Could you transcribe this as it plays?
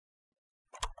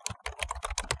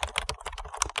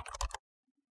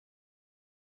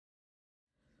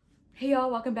Hey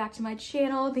y'all, welcome back to my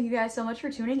channel. Thank you guys so much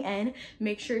for tuning in.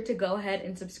 Make sure to go ahead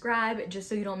and subscribe just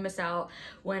so you don't miss out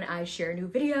when I share new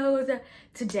videos.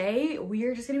 Today, we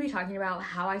are just gonna be talking about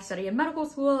how I study in medical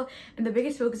school, and the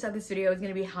biggest focus of this video is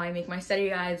gonna be how I make my study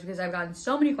guides, because I've gotten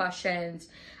so many questions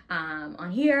on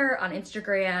here, on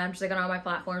Instagram, just like on all my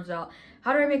platforms about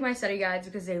how do I make my study guides,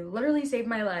 because they literally saved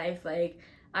my life. Like,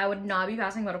 I would not be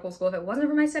passing medical school if it wasn't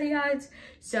for my study guides.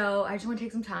 So I just want to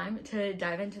take some time to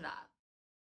dive into that.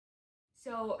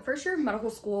 So first year of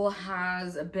medical school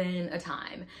has been a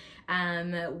time.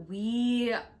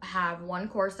 We have one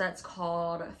course that's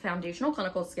called Foundational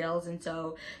Clinical Skills, and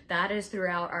so that is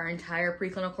throughout our entire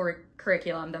preclinical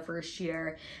curriculum the first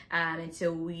year. And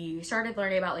so we started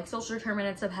learning about like social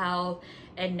determinants of health,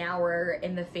 and now we're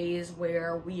in the phase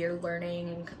where we are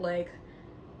learning like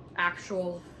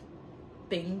actual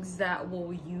things that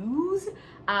we'll use.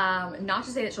 Not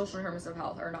to say that social determinants of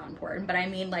health are not important, but I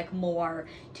mean like more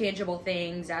tangible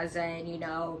things, as in, you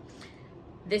know,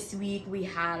 this week we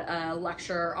had a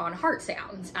lecture on heart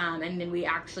sounds, and then we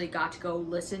actually got to go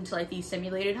listen to like these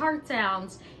simulated heart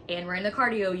sounds, and we're in the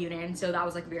cardio unit, and so that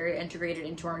was like very integrated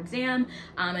into our exam.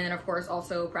 And then of course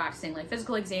also practicing like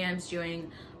physical exams, doing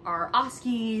our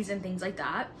OSCEs and things like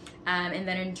that. And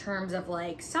then in terms of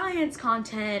like science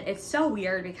content, it's so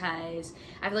weird because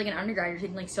I feel like in undergrad you're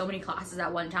taking like so many classes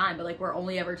at one time, but like we're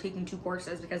only ever taking 2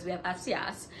 courses because we have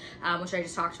FCS, which I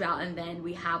just talked about, and then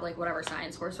we have like whatever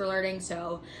science course we're learning.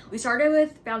 So we started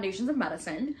with Foundations of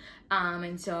Medicine,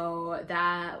 and so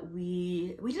that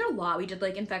we did a lot. We did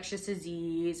like infectious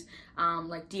disease,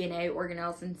 like DNA,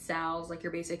 organelles, and cells, like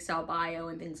your basic cell bio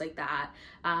and things like that.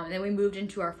 And then we moved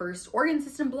into our first organ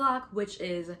system block, which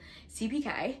is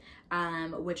CPK,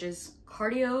 which is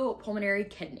cardiopulmonary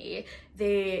kidney.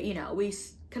 They, you know, we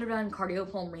could have done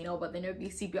cardiopulmonary, but then it would be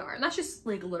CPR, and that's just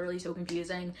like literally so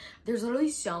confusing. There's literally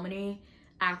so many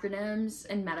acronyms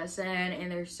in medicine,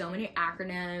 and there's so many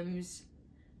acronyms,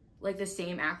 like the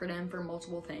same acronym for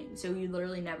multiple things, so you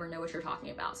literally never know what you're talking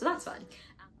about, so that's fun.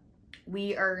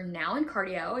 We are now in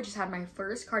cardio. I just had my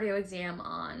first cardio exam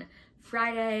on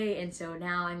Friday, and so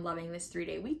now I'm loving this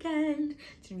 3-day weekend.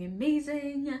 It's gonna be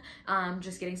amazing.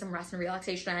 Just getting some rest and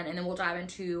relaxation, and then we'll dive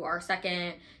into our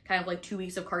second kind of like 2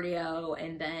 weeks of cardio,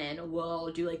 and then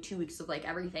we'll do like 2 weeks of like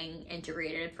everything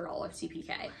integrated for all of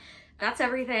CPK. That's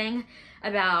everything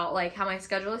about like how my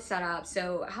schedule is set up.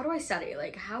 So how do I study?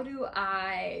 Like, how do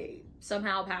I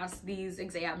somehow pass these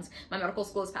exams? My medical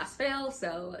school is pass fail,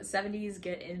 so 70s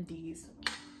get in these.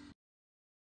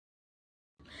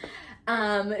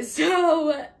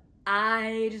 So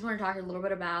I just want to talk a little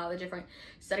bit about the different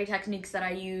study techniques that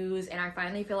I use, and I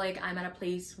finally feel like I'm at a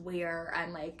place where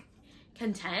I'm like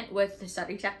content with the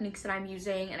study techniques that I'm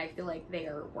using, and I feel like they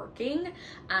are working.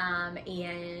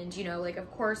 And you know, like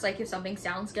of course, like if something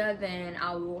sounds good, then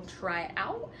I will try it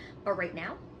out, but right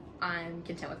now I'm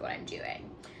content with what I'm doing.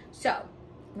 So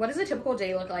what does a typical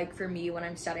day look like for me when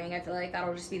I'm studying? I feel like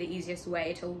that'll just be the easiest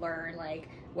way to learn like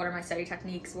what are my study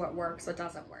techniques, what works, what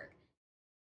doesn't work.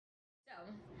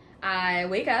 I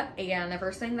wake up, and the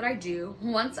first thing that I do,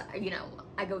 once, you know,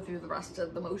 I go through the rest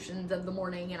of the motions of the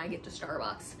morning and I get to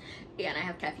Starbucks and I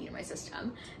have caffeine in my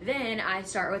system, then I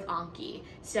start with Anki.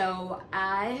 So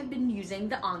I have been using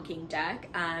the Anki deck,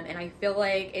 and I feel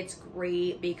like it's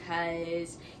great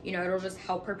because, you know, it'll just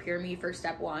help prepare me for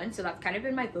step 1. So that's kind of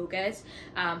been my focus,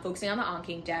 focusing on the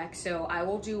Anki deck. So I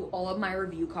will do all of my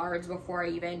review cards before I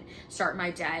even start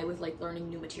my day with like learning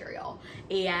new material.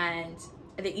 And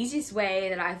the easiest way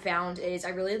that I found is I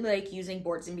really like using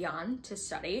Boards and Beyond to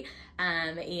study,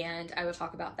 and I will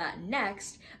talk about that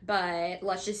next. But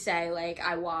let's just say like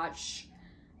I watch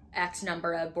X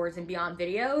number of Boards and Beyond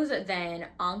videos, then the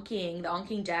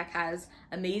Anki deck has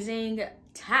amazing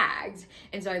tags,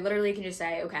 and so I literally can just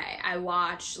say, okay, I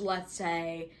watch, let's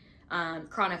say,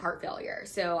 chronic heart failure.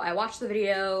 So I watched the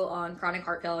video on chronic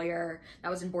heart failure that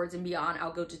was in Boards and Beyond.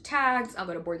 I'll go to tags, I'll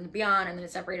go to Boards and Beyond, and then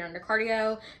it's separated under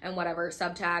cardio and whatever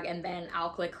sub tag, and then I'll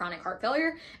click chronic heart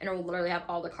failure, and it will literally have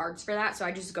all the cards for that. So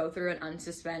I just go through and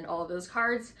unsuspend all of those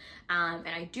cards, and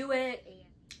I do it.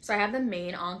 So I have the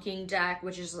main Anki deck,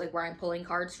 which is like where I'm pulling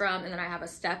cards from, and then I have a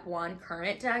step 1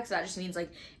 current deck. So that just means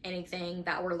like anything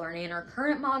that we're learning in our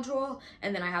current module,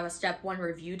 and then I have a step 1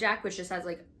 review deck, which just has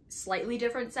like slightly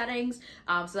different settings,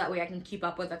 so that way I can keep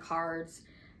up with the cards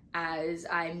as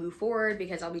I move forward,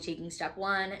 because I'll be taking step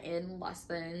 1 in less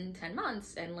than 10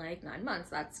 months, in like 9 months.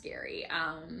 That's scary.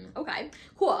 Okay,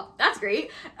 cool, that's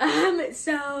great.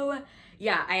 So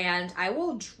yeah, and I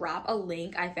will drop a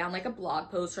link. I found like a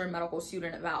blog post from a medical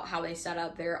student about how they set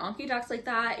up their Anki decks like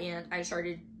that, and I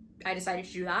decided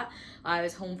to do that. I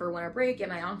was home for winter break, get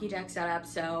my Anki deck set up.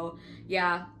 So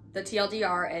yeah, the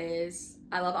TLDR is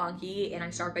I love Anki, and I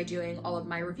start by doing all of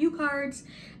my review cards,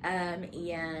 and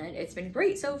it's been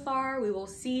great so far. We will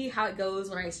see how it goes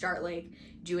when I start like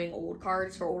doing old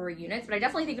cards for older units, but I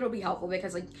definitely think it'll be helpful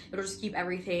because like it'll just keep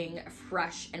everything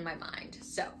fresh in my mind.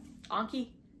 So Anki,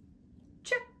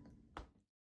 check.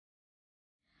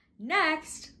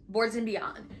 Next, Boards and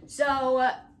Beyond. So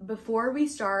before we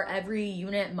start every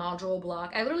unit, module,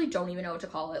 block, I literally don't even know what to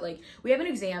call it. Like, we have an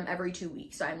exam every 2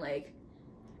 weeks, so I'm like,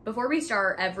 before we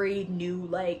start every new,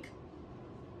 like,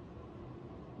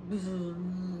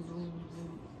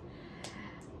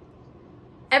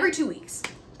 every 2 weeks,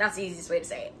 that's the easiest way to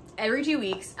say it. Every 2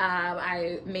 weeks,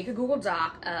 I make a Google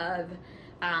Doc of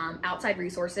outside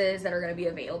resources that are going to be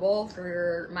available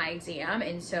for my exam,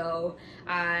 and so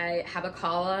I have a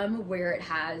column where it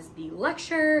has the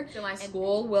lecture. So my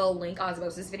school will link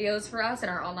osmosis videos for us in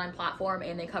our online platform,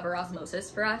 and they cover osmosis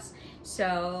for us,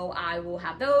 so I will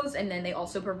have those. And then they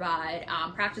also provide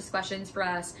practice questions for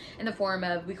us in the form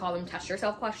of, we call them test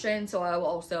yourself questions, so I will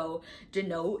also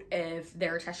denote if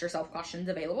there are test yourself questions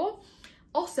available.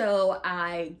 Also,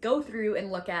 I go through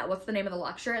and look at what's the name of the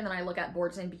lecture, and then I look at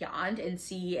Boards and Beyond and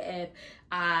see if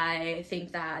I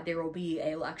think that there will be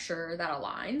a lecture that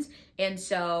aligns. And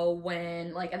so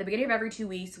when, like, at the beginning of every 2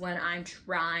 weeks, when I'm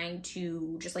trying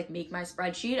to just like make my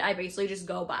spreadsheet, I basically just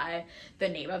go by the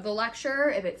name of the lecture.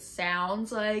 If it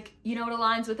sounds like, you know, it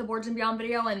aligns with the Boards and Beyond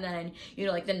video, and then, you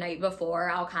know, like the night before,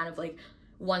 I'll kind of like,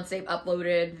 once they've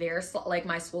uploaded their, like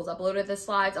my school's uploaded the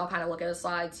slides, I'll kind of look at the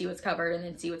slides, see what's covered, and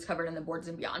then see what's covered in the Boards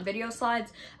and Beyond video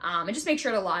slides, and just make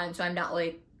sure to align so I'm not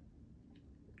like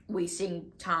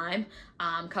wasting time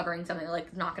covering something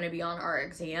like not going to be on our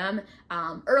exam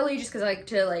early, just because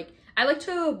I like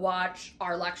to watch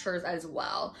our lectures as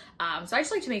well. So I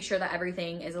just like to make sure that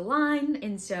everything is aligned.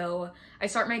 And so I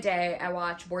start my day, I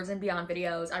watch Boards and Beyond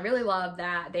videos. I really love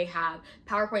that they have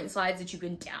PowerPoint slides that you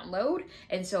can download.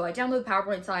 And so I download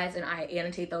PowerPoint slides and I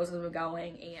annotate those as I'm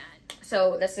going. And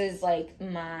so this is like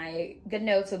my good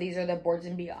notes. So these are the Boards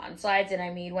and Beyond slides. And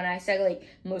I mean, when I say like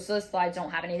most of the slides don't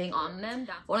have anything on them,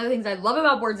 that's one of the things I love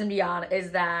about Boards and Beyond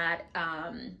is that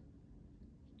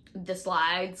the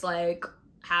slides like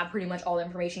have pretty much all the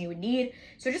information you would need.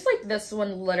 So just like this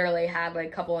one literally had like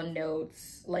a couple of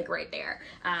notes like right there.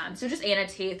 So just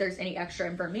annotate if there's any extra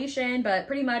information, but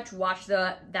pretty much watch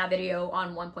that video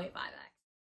on 1.5x.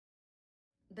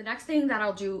 The next thing that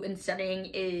I'll do in studying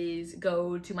is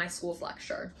go to my school's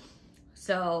lecture.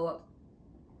 So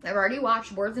I've already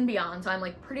watched Boards and Beyond, so I'm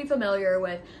like pretty familiar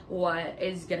with what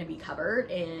is going to be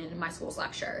covered in my school's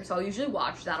lecture. So I'll usually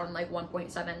watch that on like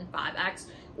 1.75x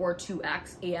or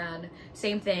 2x, and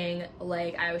same thing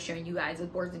like I was showing you guys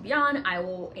with Boards and Beyond, I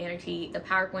will annotate the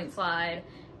PowerPoint slide.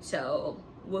 So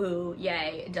woohoo,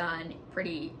 yay, done,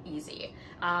 pretty easy.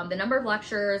 The number of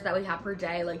lectures that we have per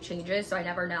day like changes, so I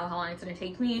never know how long it's going to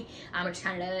take me. It just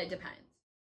kind of depends.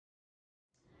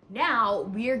 Now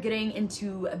we are getting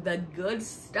into the good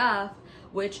stuff,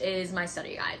 which is my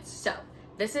study guides. So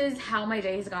this is how my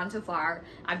day has gone so far.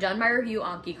 I've done my review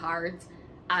Anki cards.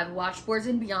 I've watched Boards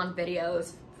and Beyond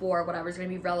videos for whatever's going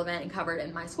to be relevant and covered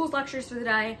in my school's lectures for the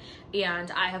day, and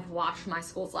I have watched my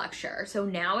school's lecture. So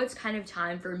now it's kind of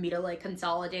time for me to like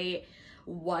consolidate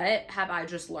what have I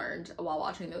just learned while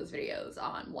watching those videos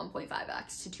on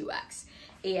 1.5x to 2x.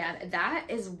 And that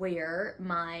is where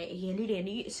my handy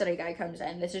dandy study guide comes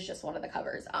in. This is just one of the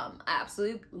covers. I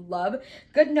absolutely love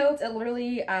good notes. It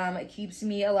literally keeps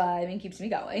me alive and keeps me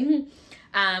going.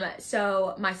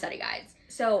 So my study guides.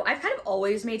 So I've kind of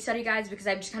always made study guides because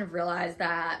I've just kind of realized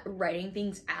that writing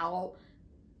things out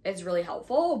is really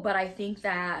helpful. But I think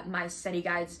that my study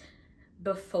guides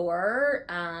before,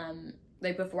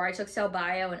 like before I took cell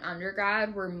bio in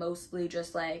undergrad, were mostly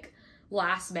just like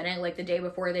last minute, like the day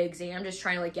before the exam, just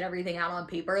trying to like get everything out on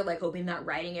paper, like hoping that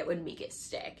writing it would make it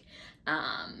stick.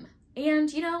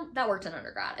 And you know, that worked in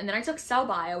undergrad. And then I took cell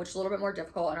bio, which is a little bit more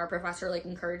difficult, and our professor like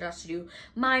encouraged us to do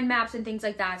mind maps and things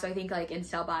like that. So I think like in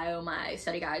cell bio, my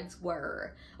study guides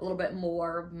were a little bit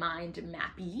more mind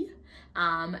mappy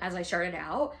as I started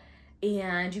out.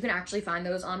 And you can actually find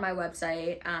those on my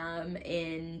website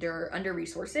under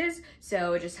resources.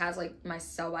 So it just has like my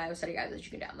cell bio study guides that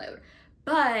you can download.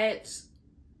 But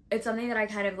it's something that I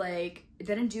kind of like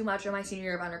didn't do much in my senior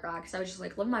year of undergrad because I was just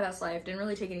like living my best life.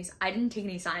 I didn't take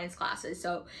any science classes,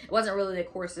 so it wasn't really the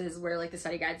courses where like the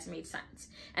study guides made sense.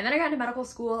 And then I got into medical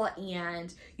school,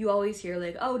 and you always hear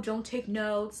like, oh, don't take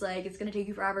notes, like it's gonna take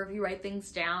you forever if you write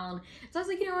things down. So I was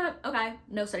like, you know what, okay,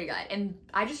 no study guide. And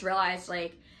I just realized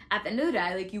like at the end of the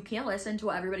day, like you can't listen to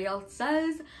what everybody else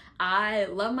says. I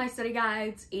love my study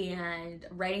guides, and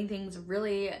writing things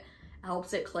really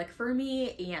helps it click for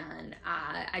me, and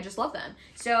I just love them.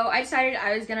 So I decided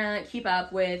I was gonna keep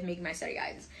up with making my study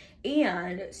guides.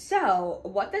 And so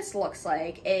what this looks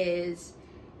like is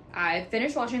I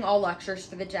finished watching all lectures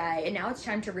for the day, and now it's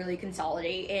time to really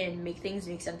consolidate and make things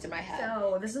make sense in my head.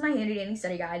 So this is my handy dandy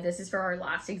study guide. This is for our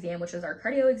last exam, which was our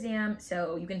cardio exam.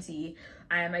 So you can see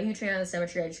I am a huge fan of the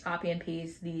symmetry. I just copy and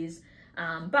paste these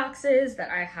boxes that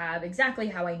I have exactly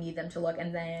how I need them to look,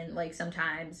 and then like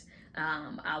sometimes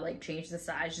I'll like change the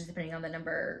size just depending on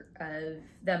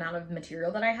the amount of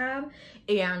material that I have.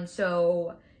 And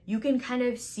so you can kind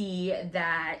of see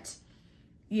that,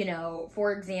 you know,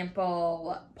 for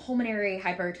example, pulmonary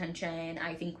hypertension,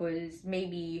 I think was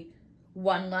maybe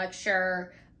one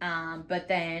lecture, but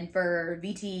then for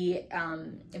VTEs,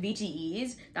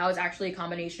 that was actually a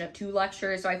combination of 2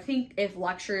 lectures. So I think if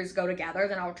lectures go together,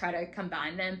 then I'll try to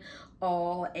combine them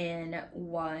all in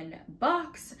one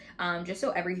box, just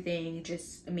so everything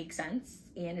just makes sense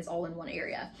and is all in one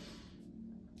area.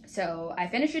 So I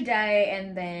finish a day,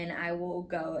 and then I will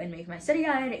go and make my study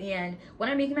guide. And when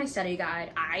I'm making my study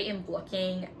guide, I am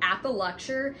looking at the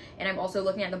lecture, and I'm also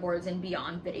looking at the boards and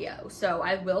beyond video. So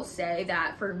I will say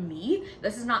that for me,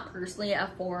 this is not personally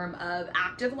a form of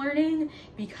active learning,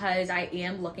 because I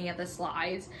am looking at the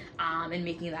slides and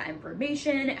making that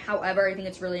information. However, I think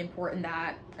it's really important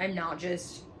that I'm not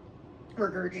just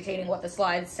regurgitating what the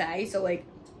slides say. So like,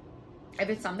 if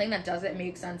it's something that doesn't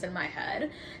make sense in my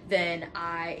head, then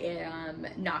I am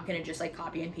not gonna just like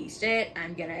copy and paste it.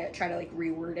 I'm gonna try to like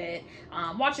reword it,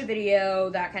 watch a video,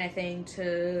 that kind of thing,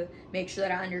 to make sure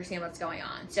that I understand what's going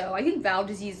on. So I think valve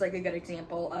disease is like a good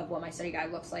example of what my study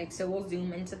guide looks like. So we'll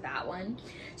zoom into that one.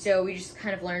 So we just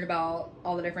kind of learned about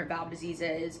all the different valve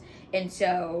diseases. And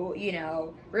so, you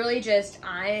know, really just,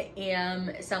 I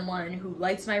am someone who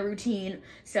likes my routine.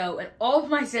 So in all of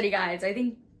my study guides, I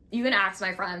think, you can ask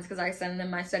my friends, because I send them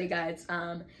my study guides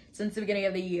since the beginning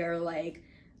of the year. Like,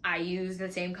 I use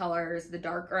the same colors, the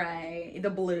dark gray, the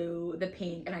blue, the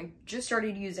pink, and I just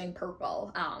started using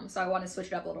purple. So I want to switch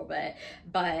it up a little bit.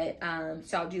 But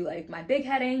so I'll do like my big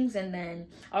headings, and then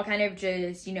I'll kind of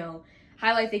just, you know,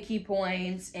 highlight the key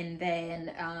points, and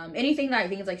then anything that I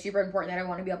think is like super important that I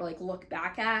want to be able to like look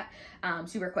back at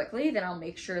super quickly, then I'll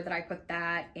make sure that I put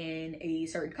that in a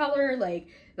certain color, like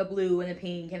the blue and the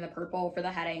pink and the purple for the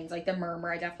headings. Like the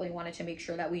murmur, I definitely wanted to make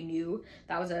sure that we knew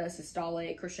that was a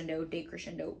systolic crescendo,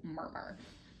 decrescendo murmur.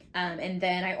 And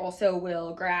then I also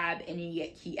will grab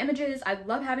any key images. I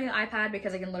love having an iPad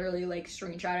because I can literally like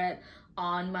screenshot it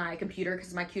on my computer,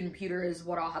 because my computer is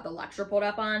what I'll have the lecture pulled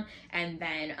up on, and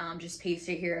then just paste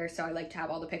it here. So I like to have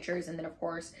all the pictures. And then of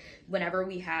course, whenever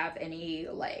we have any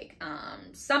like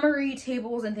summary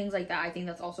tables and things like that, I think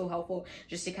that's also helpful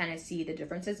just to kind of see the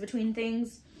differences between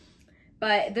things.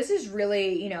 But this is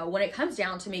really, you know, when it comes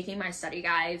down to making my study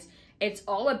guides, it's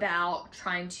all about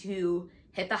trying to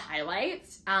hit the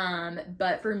highlights.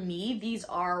 But for me, these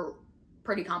are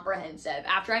pretty comprehensive.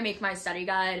 After I make my study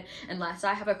guide, unless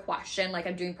I have a question, like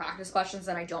I'm doing practice questions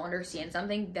and I don't understand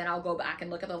something, then I'll go back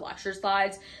and look at the lecture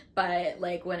slides. But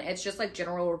like when it's just like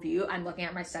general review, I'm looking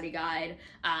at my study guide.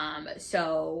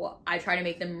 So I try to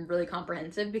make them really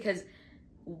comprehensive, because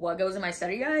what goes in my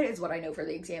study guide is what I know for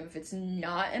the exam. If it's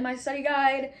not in my study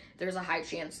guide, there's a high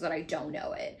chance that I don't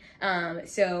know it.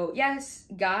 So yes,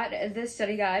 got this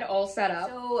study guide all set up.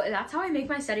 So that's how I make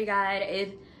my study guide.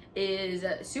 It is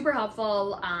super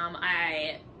helpful.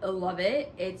 I love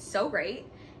it. It's so great.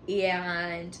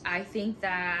 And I think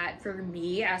that for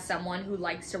me, as someone who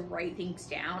likes to write things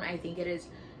down, I think it is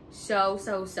so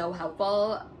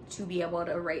helpful to be able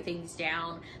to write things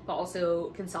down, but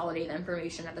also consolidate the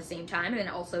information at the same time, and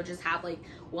also just have like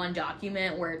one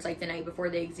document where it's like the night before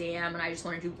the exam and I just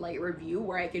want to do light review,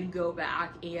 where I can go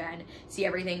back and see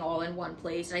everything all in one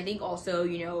place. And I think also,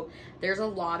 you know, there's a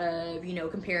lot of, you know,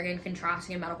 comparing and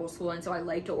contrasting in medical school, and so I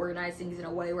like to organize things in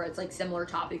a way where it's like similar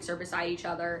topics are beside each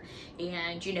other,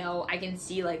 and you know, I can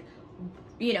see like,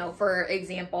 you know, for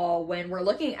example, when we're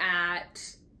looking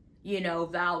at, you know,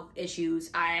 valve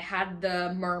issues, I had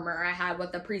the murmur, I had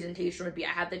what the presentation would be, I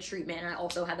had the treatment, and I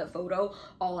also had the photo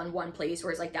all in one place,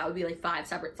 whereas like that would be like 5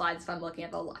 separate slides if I'm looking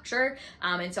at the lecture.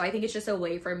 And so I think it's just a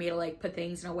way for me to like put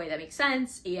things in a way that makes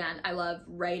sense, and I love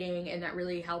writing, and that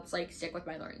really helps like stick with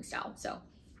my learning style. So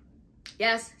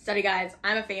yes, study guides,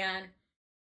 I'm a fan.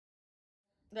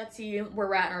 Let's see where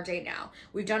we're at in our day now.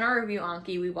 We've done our review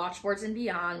Anki, we've watched Boards and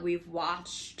Beyond, we've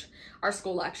watched our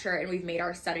school lecture, and we've made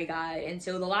our study guide. And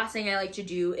so the last thing I like to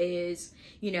do is,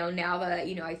 you know, now that,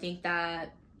 you know, I think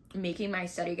that making my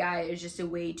study guide is just a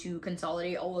way to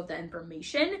consolidate all of the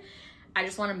information, I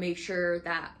just want to make sure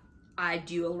that I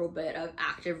do a little bit of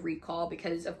active recall,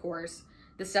 because of course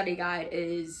the study guide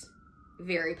is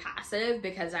very passive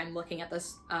because I'm looking at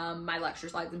this, my lecture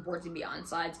slides and boards and beyond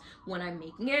slides when I'm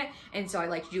making it. And so I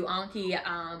like to do Anki.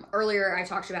 Earlier I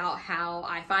talked about how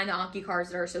I find the Anki cards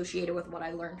that are associated with what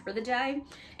I learned for the day.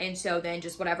 And so then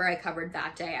just whatever I covered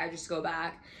that day, I just go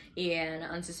back and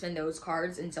unsuspend those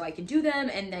cards. And so I can do them.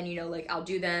 And then, you know, like I'll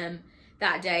do them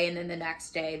that day, and then the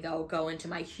next day they'll go into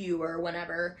my queue or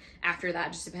whenever after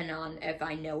that, just depending on if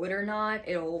I know it or not.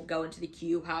 It'll go into the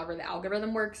queue, however the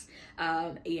algorithm works,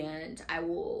 and I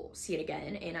will see it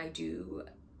again. And I do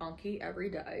Anki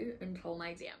every day until my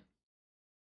exam.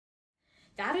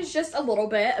 That is just a little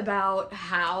bit about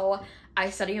how I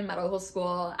study in medical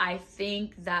school. I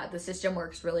think that the system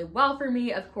works really well for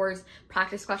me. Of course,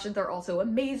 practice questions are also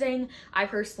amazing. I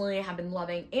personally have been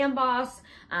loving AMBOSS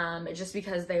just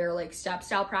because they are like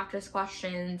step-style practice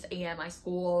questions, and my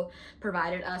school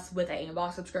provided us with an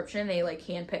AMBOSS subscription. They like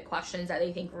handpick questions that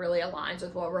they think really aligns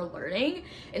with what we're learning.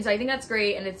 And so I think that's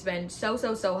great, and it's been so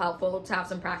helpful to have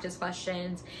some practice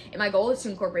questions. And my goal is to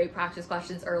incorporate practice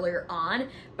questions earlier on,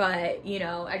 but you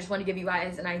know, I just want to give you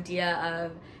guys an idea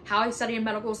of how I study in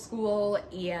medical school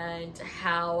and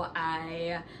how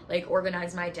I like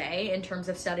organize my day in terms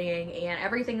of studying, and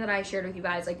everything that I shared with you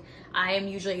guys. Like I am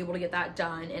usually able to get that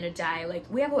done in a day. Like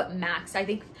we have what max, I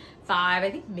think 5,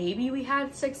 I think maybe we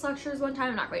had 6 lectures one time,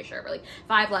 I'm not quite sure, but like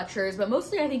 5 lectures, but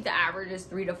mostly I think the average is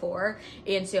 3 to 4.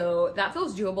 And so that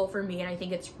feels doable for me, and I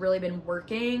think it's really been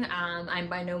working. I'm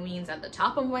by no means at the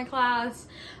top of my class,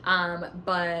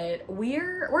 but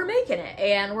we're making it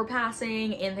and we're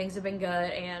passing, and things have been good.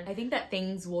 And I think that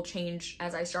things will change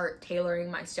as I start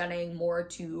tailoring my studying more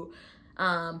to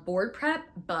board prep,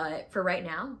 but for right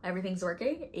now everything's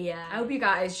working. Yeah, I hope you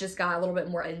guys just got a little bit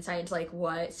more insight into like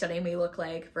what studying may look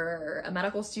like for a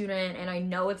medical student. And I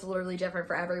know it's literally different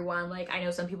for everyone. Like I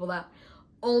know some people that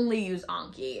only use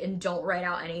Anki and don't write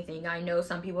out anything. I know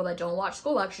some people that don't watch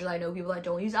school lectures. I know people that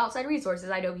don't use outside resources.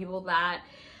 I know people that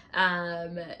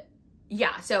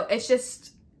yeah, so it's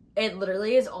just, it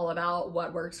literally is all about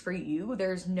what works for you.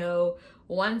 There's no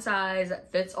one size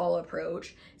fits all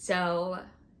approach. So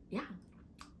yeah,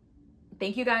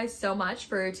 thank you guys so much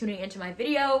for tuning into my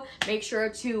video. Make sure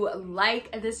to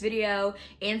like this video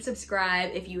and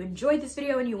subscribe if you enjoyed this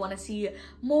video and you want to see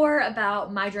more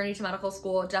about my journey to medical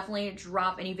school. Definitely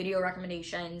drop any video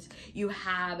recommendations you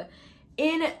have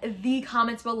in the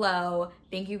comments below.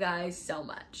 Thank you guys so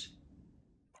much.